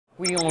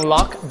We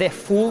unlock the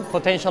full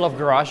potential of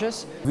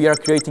garages. We are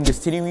creating a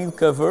steering wheel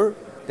cover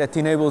that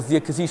enables the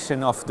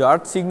acquisition of the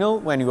heart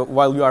signal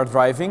while you are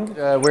driving.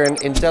 We're an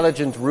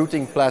intelligent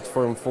routing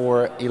platform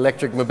for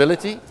electric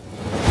mobility.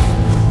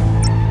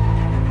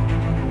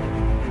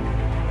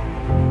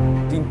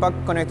 The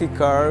Impact Connected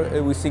Car,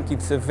 we think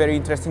it's a very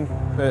interesting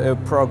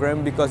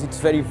program because it's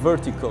very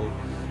vertical.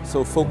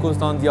 So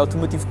focused on the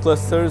automotive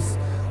clusters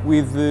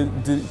with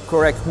the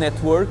correct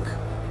network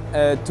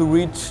to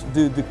reach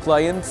the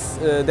clients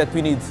that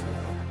we need.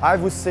 I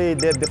would say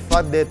that the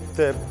fact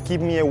that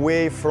keep me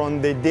away from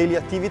the daily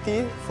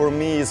activity for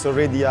me is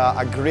already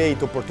a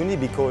great opportunity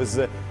because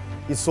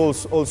it's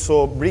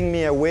also bring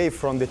me away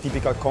from the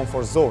typical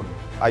comfort zone.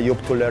 I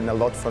hope to learn a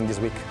lot from this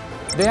week.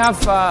 They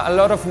have a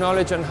lot of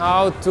knowledge on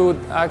how to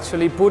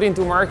actually put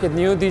into market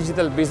new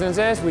digital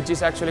businesses, which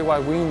is actually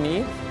what we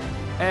need.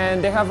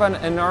 And they have an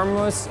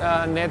enormous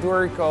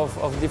network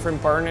of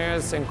different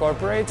partners and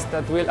corporates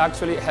that will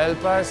actually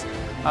help us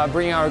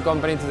bring our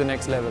company to the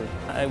next level.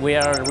 We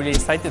are really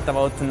excited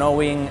about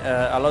knowing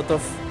a lot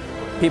of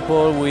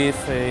people with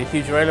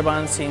huge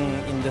relevance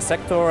in the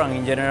sector and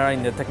in general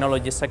in the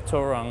technology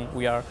sector, and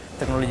we are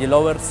technology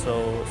lovers,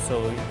 so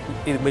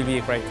it will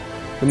be great.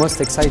 The most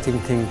exciting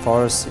thing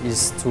for us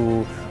is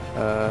to,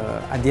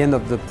 at the end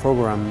of the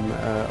program,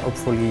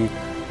 hopefully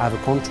have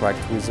a contract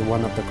with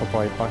one of the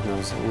corporate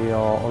partners. We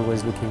are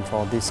always looking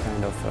for this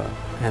kind of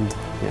hand.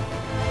 Yeah.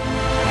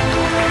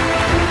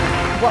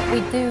 What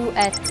we do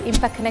at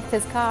Impact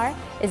Connected Car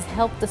is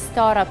help the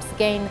startups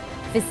gain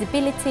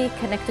visibility,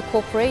 connect to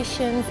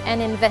corporations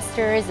and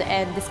investors,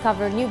 and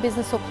discover new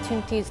business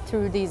opportunities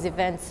through these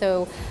events.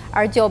 So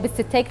our job is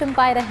to take them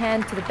by the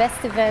hand to the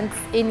best events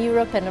in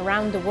Europe and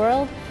around the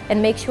world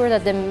and make sure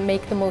that they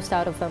make the most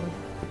out of them.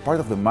 Part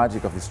of the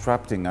magic of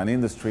disrupting an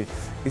industry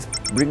is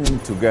bringing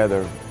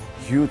together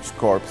huge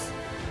corps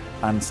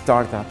and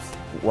startups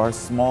who are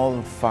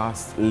small,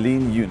 fast,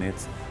 lean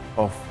units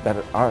that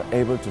are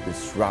able to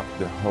disrupt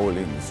the whole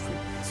industry.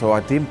 So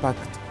at the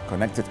Impact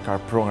Connected Car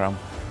program,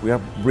 we are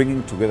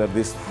bringing together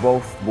these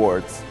both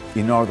worlds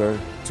in order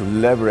to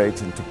leverage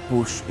and to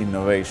push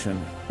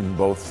innovation in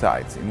both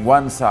sides. In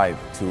one side,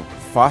 to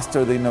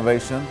foster the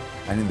innovation,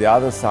 and in the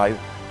other side,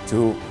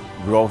 to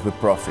grow the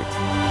profit.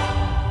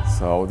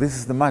 So this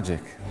is the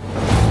magic.